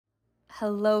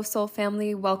Hello, soul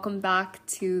family. Welcome back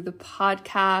to the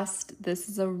podcast. This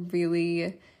is a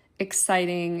really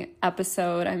exciting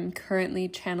episode. I'm currently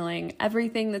channeling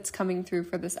everything that's coming through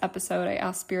for this episode. I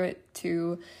asked Spirit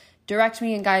to direct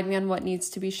me and guide me on what needs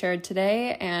to be shared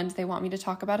today, and they want me to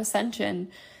talk about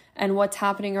Ascension and what's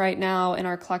happening right now in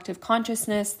our collective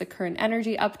consciousness, the current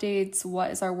energy updates, what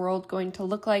is our world going to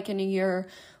look like in a year,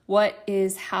 what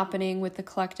is happening with the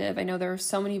collective. I know there are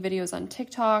so many videos on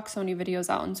TikTok, so many videos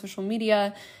out on social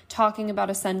media talking about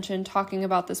Ascension, talking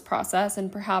about this process,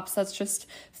 and perhaps that's just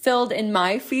filled in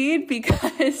my feed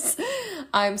because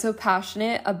I'm so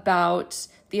passionate about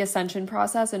the Ascension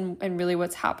process and really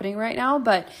what's happening right now.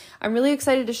 But I'm really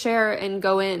excited to share and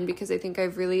go in because I think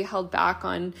I've really held back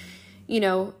on,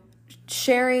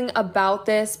 sharing about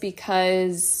this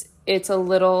because it's a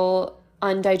little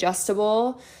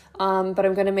undigestible. But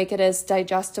I'm going to make it as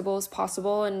digestible as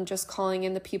possible, and just calling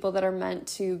in the people that are meant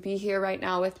to be here right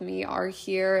now with me are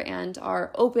here and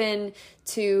are open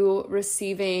to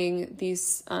receiving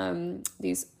these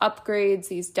upgrades,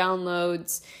 these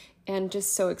downloads, and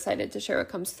just so excited to share what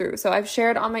comes through. So I've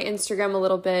shared on my Instagram a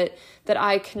little bit that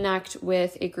I connect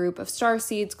with a group of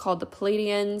starseeds called the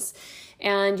Pleiadians,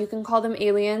 and you can call them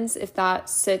aliens if that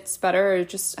sits better. It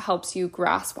just helps you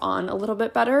grasp on a little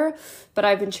bit better. But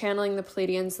I've been channeling the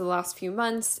Pleiadians the last few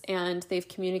months, and they've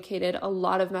communicated a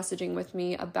lot of messaging with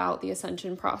me about the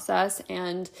Ascension process.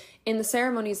 And in the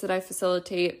ceremonies that I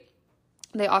facilitate,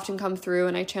 they often come through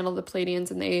and I channel the Pleiadians,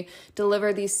 and they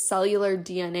deliver these cellular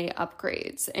DNA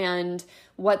upgrades. And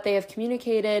what they have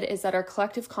communicated is that our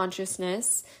collective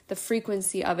consciousness, the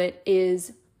frequency of it,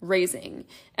 is raising.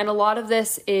 And a lot of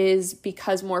this is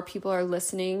because more people are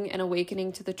listening and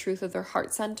awakening to the truth of their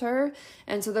heart center.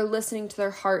 And so they're listening to their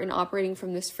heart and operating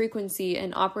from this frequency,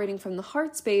 and operating from the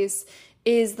heart space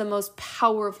is the most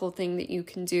powerful thing that you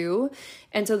can do.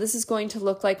 And so this is going to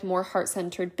look like more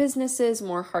heart-centered businesses,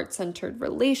 more heart-centered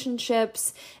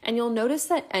relationships. And you'll notice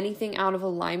that anything out of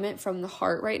alignment from the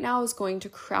heart right now is going to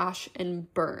crash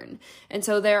and burn. And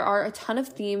so there are a ton of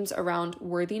themes around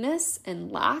worthiness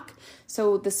and lack.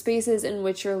 So the spaces in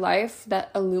which your life that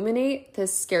illuminate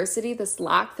this scarcity, this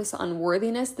lack, this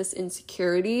unworthiness, this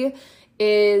insecurity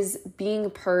is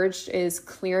being purged, is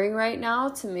clearing right now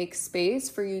to make space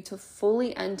for you to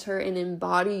fully enter and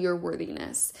embody your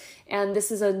worthiness. And this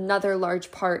is another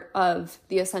large part of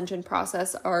the Ascension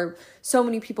process, are so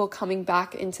many people coming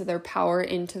back into their power,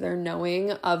 into their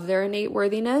knowing of their innate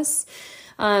worthiness,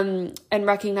 and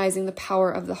recognizing the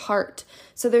power of the heart.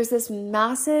 So there's this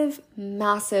massive,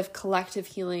 massive collective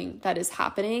healing that is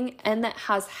happening and that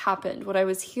has happened. What I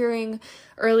was hearing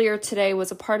earlier today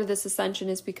was a part of this ascension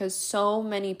is because so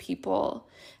many people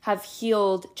have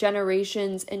healed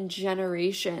generations and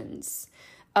generations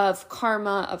of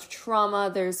karma, of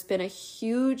trauma. There's been a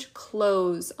huge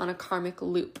close on a karmic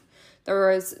loop.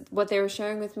 What they were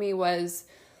sharing with me was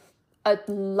a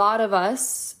lot of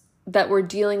us that we're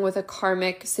dealing with a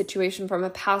karmic situation from a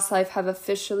past life have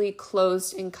officially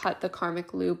closed and cut the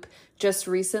karmic loop just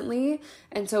recently.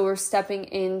 And so we're stepping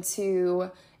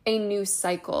into a new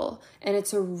cycle, and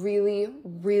it's a really,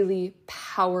 really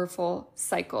powerful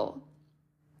cycle.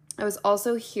 I was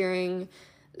also hearing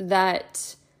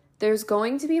that there's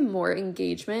going to be more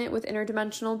engagement with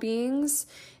interdimensional beings,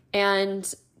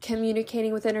 and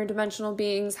communicating with interdimensional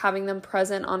beings, having them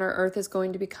present on our earth is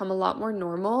going to become a lot more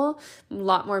normal, a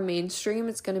lot more mainstream.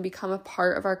 It's going to become a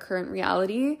part of our current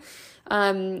reality.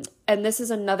 And this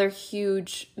is another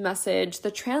huge message.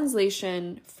 The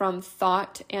translation from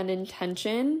thought and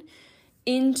intention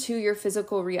into your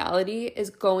physical reality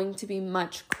is going to be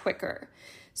much quicker.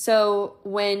 So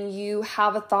when you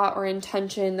have a thought or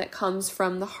intention that comes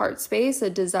from the heart space, a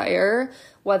desire,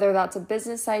 whether that's a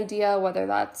business idea, whether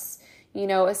that's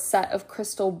a set of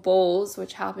crystal bowls,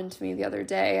 which happened to me the other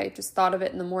day. I just thought of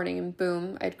it in the morning and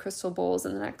boom, I had crystal bowls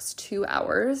in the next 2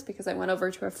 hours because I went over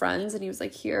to a friend's and he was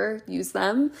like, here, use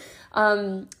them.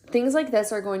 Things like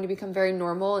this are going to become very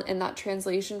normal, and that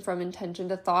translation from intention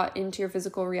to thought into your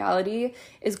physical reality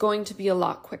is going to be a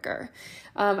lot quicker.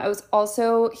 I was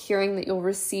also hearing that you'll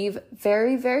receive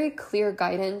very, very clear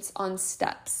guidance on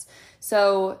steps.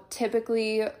 So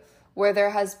typically, where there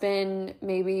has been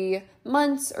maybe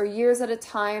months or years at a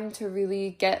time to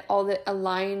really get all the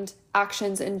aligned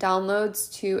actions and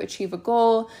downloads to achieve a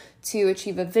goal, to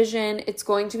achieve a vision, it's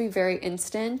going to be very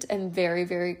instant and very,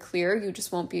 very clear. You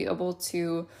just won't be able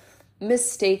to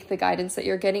mistake the guidance that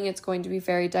you're getting. It's going to be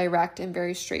very direct and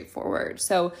very straightforward.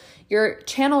 So your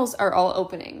channels are all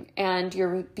opening, and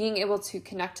you're being able to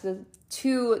connect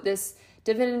to this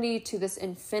divinity, to this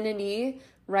infinity,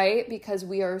 right? Because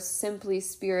we are simply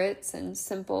spirits, and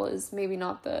simple is maybe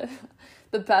not the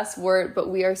the best word, but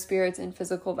we are spirits in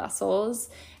physical vessels.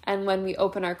 And when we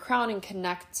open our crown and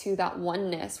connect to that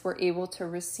oneness, we're able to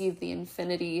receive the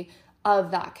infinity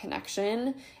of that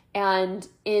connection. And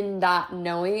in that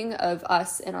knowing of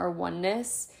us and our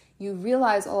oneness, you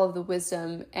realize all of the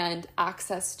wisdom and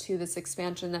access to this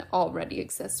expansion that already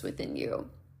exists within you.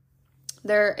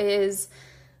 There is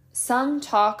some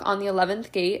talk on the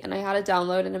 11th gate, and I had a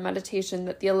download and a meditation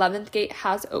that the 11th gate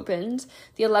has opened.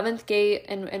 The 11th gate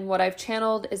and what I've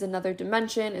channeled is another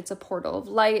dimension. It's a portal of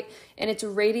light, and it's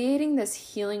radiating this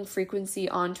healing frequency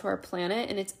onto our planet,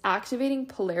 and it's activating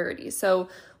polarity. So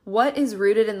what is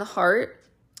rooted in the heart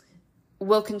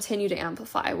will continue to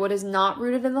amplify. What is not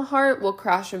rooted in the heart will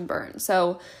crash and burn.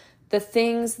 So the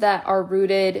things that are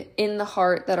rooted in the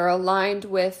heart, that are aligned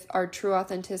with our true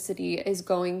authenticity, is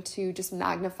going to just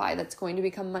magnify. That's going to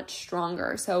become much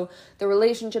stronger. So the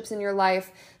relationships in your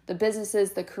life, the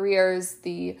businesses, the careers,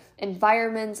 the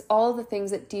environments, all the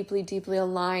things that deeply, deeply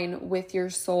align with your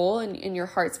soul and in your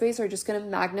heart space are just going to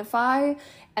magnify.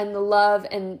 And the love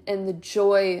and the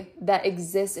joy that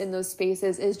exists in those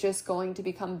spaces is just going to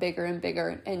become bigger and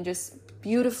bigger and just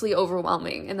beautifully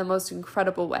overwhelming in the most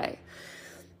incredible way.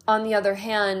 On the other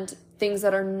hand, things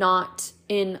that are not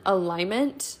in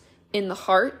alignment in the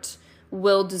heart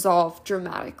will dissolve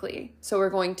dramatically. So we're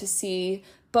going to see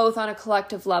both on a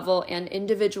collective level and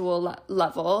individual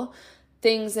level,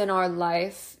 things in our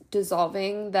life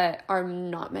dissolving that are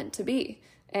not meant to be.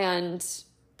 And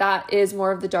that is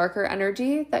more of the darker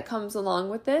energy that comes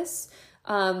along with this.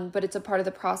 But it's a part of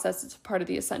the process. It's a part of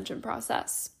the ascension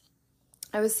process.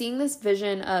 I was seeing this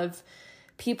vision of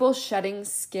people shedding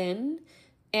skin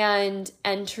and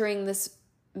entering this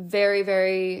very,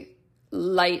 very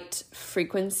light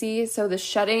frequency. So the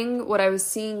shedding, what I was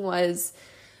seeing was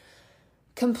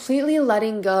completely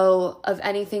letting go of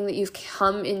anything that you've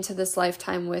come into this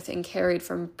lifetime with and carried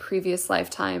from previous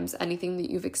lifetimes, anything that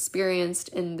you've experienced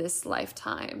in this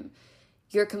lifetime.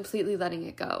 You're completely letting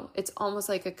it go. It's almost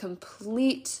like a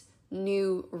complete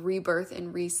new rebirth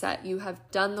and reset. You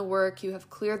have done the work, you have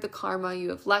cleared the karma, you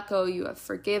have let go, you have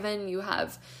forgiven, you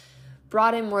have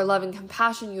brought in more love and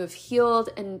compassion, you have healed,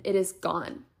 and it is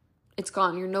gone. It's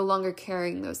gone. You're no longer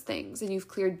carrying those things, and you've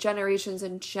cleared generations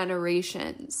and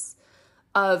generations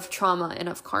of trauma and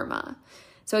of karma.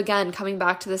 So again, coming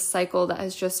back to this cycle that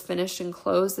has just finished and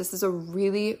closed, this is a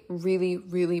really, really,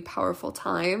 really powerful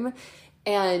time.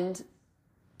 And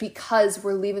because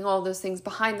we're leaving all those things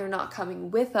behind, they're not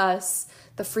coming with us,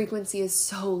 the frequency is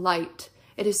so light.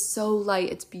 It is so light.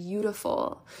 It's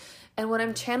beautiful. And when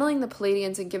I'm channeling the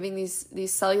Pleiadians and giving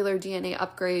these cellular DNA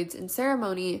upgrades in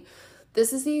ceremony,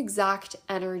 this is the exact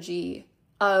energy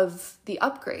of the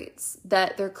upgrades,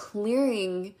 that they're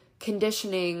clearing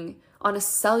conditioning on a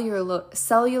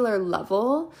cellular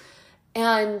level,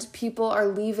 and people are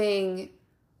leaving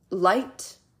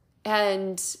light.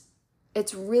 And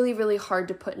it's really, really hard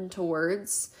to put into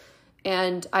words.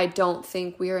 And I don't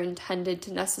think we are intended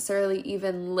to necessarily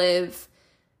even live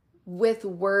with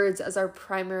words as our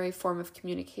primary form of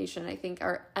communication. I think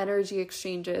our energy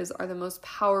exchanges are the most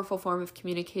powerful form of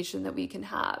communication that we can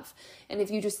have. And if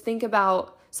you just think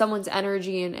about someone's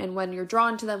energy and when you're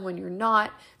drawn to them, when you're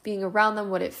not, being around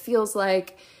them, what it feels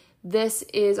like, this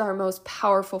is our most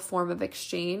powerful form of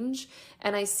exchange.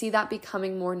 And I see that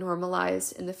becoming more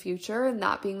normalized in the future, and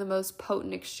that being the most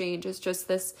potent exchange is just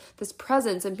this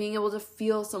presence and being able to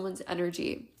feel someone's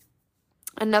energy.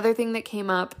 Another thing that came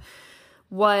up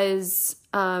was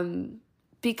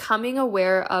becoming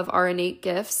aware of our innate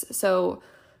gifts. So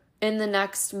in the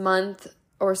next month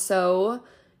or so,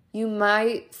 you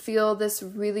might feel this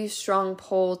really strong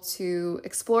pull to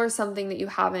explore something that you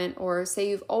haven't, or say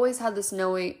you've always had this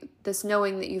knowing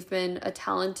that you've been a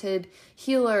talented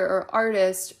healer or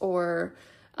artist, or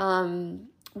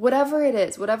whatever it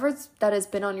is, whatever that has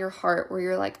been on your heart, where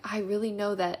you're like, I really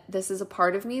know that this is a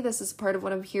part of me. This is part of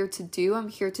what I'm here to do. I'm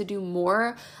here to do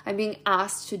more. I'm being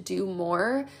asked to do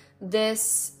more.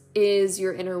 This is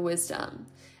your inner wisdom,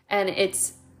 and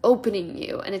it's opening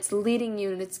you, and it's leading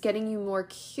you, and it's getting you more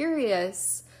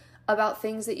curious about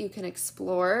things that you can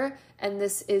explore. And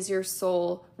this is your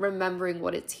soul remembering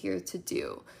what it's here to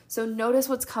do. So notice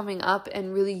what's coming up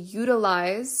and really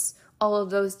utilize all of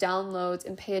those downloads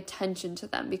and pay attention to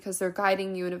them, because they're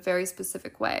guiding you in a very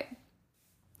specific way.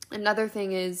 Another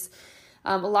thing is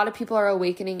a lot of people are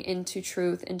awakening into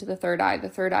truth, into the third eye. The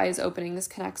third eye is opening. This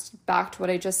connects back to what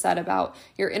I just said about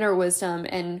your inner wisdom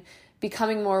and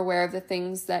becoming more aware of the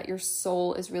things that your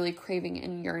soul is really craving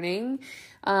and yearning.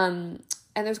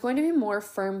 And there's going to be more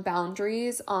firm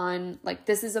boundaries on like,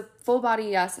 this is a full body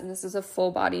yes and this is a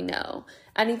full body no.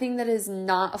 Anything that is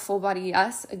not a full body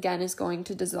yes, again, is going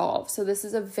to dissolve. So this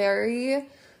is a very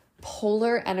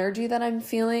polar energy that I'm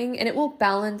feeling, and it will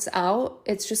balance out.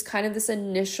 It's just kind of this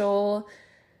initial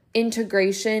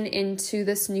integration into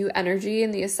this new energy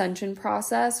in the ascension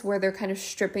process where they're kind of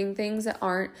stripping things that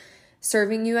aren't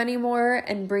serving you anymore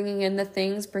and bringing in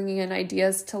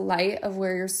ideas to light of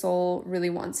where your soul really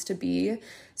wants to be.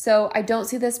 So I don't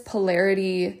see this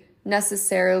polarity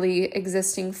necessarily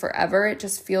existing forever. It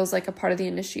just feels like a part of the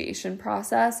initiation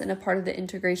process and a part of the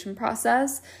integration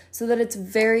process, so that it's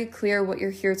very clear what you're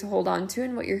here to hold on to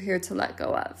and what you're here to let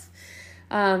go of.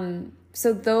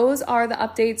 So those are the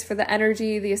updates for the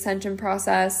energy, the ascension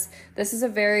process. This is a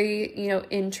very,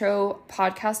 intro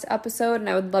podcast episode, and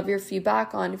I would love your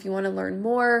feedback on if you want to learn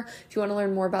more,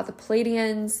 about the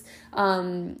Pleiadians.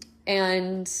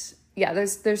 And yeah,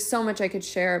 there's so much I could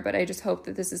share, but I just hope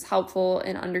that this is helpful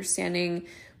in understanding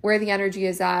where the energy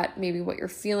is at, maybe what you're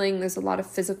feeling. There's a lot of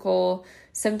physical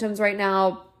symptoms right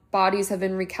now. Bodies have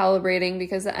been recalibrating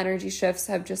because the energy shifts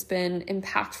have just been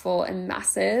impactful and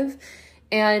massive.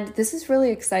 And this is really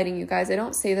exciting, you guys. I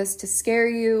don't say this to scare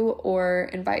you or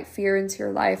invite fear into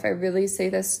your life. I really say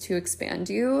this to expand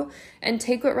you and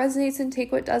take what resonates and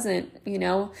take what doesn't,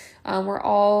 We're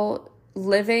all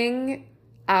living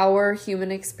our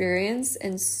human experience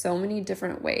in so many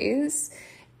different ways.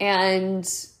 And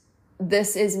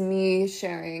this is me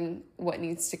sharing what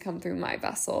needs to come through my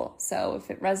vessel. So if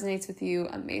it resonates with you,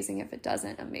 amazing. If it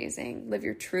doesn't, amazing. Live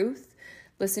your truth.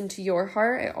 Listen to your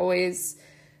heart. I always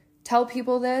tell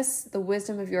people this: the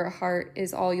wisdom of your heart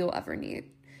is all you'll ever need.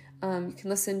 You can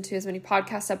listen to as many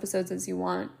podcast episodes as you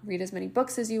want, read as many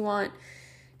books as you want,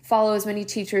 follow as many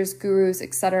teachers, gurus,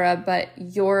 etc. But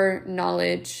your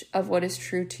knowledge of what is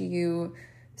true to you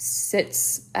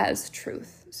sits as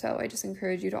truth. So I just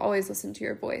encourage you to always listen to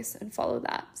your voice and follow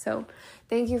that. So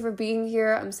thank you for being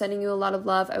here. I'm sending you a lot of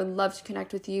love. I would love to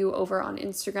connect with you over on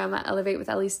Instagram at Elevate with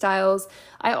Ellie Styles.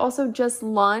 I also just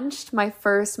launched my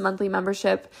first monthly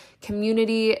membership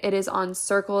community. It is on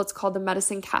Circle. It's called the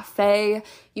Medicine Cafe.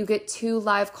 You get 2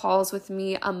 live calls with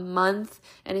me a month.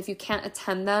 And if you can't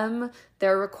attend them,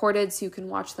 they're recorded so you can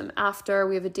watch them after.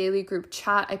 We have a daily group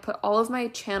chat. I put all of my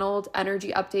channeled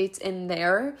energy updates in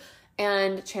there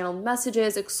and channeled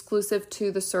messages exclusive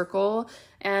to the Circle.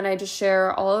 And I just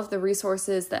share all of the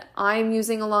resources that I'm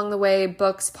using along the way,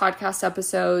 books, podcast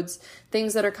episodes,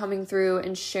 things that are coming through,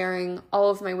 and sharing all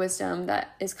of my wisdom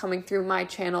that is coming through my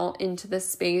channel into this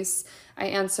space. I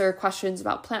answer questions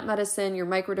about plant medicine, your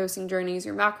microdosing journeys,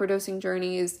 your macrodosing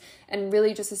journeys, and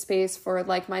really just a space for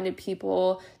like-minded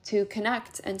people to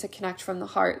connect and to connect from the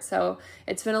heart. So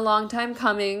it's been a long time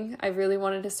coming. I really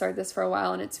wanted to start this for a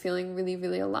while, and it's feeling really,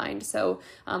 really aligned. So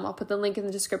I'll put the link in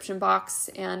the description box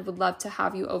and would love to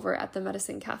have you over at the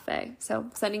Medicine Cafe. So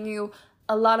sending you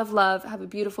a lot of love. Have a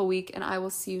beautiful week, and I will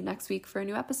see you next week for a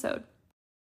new episode.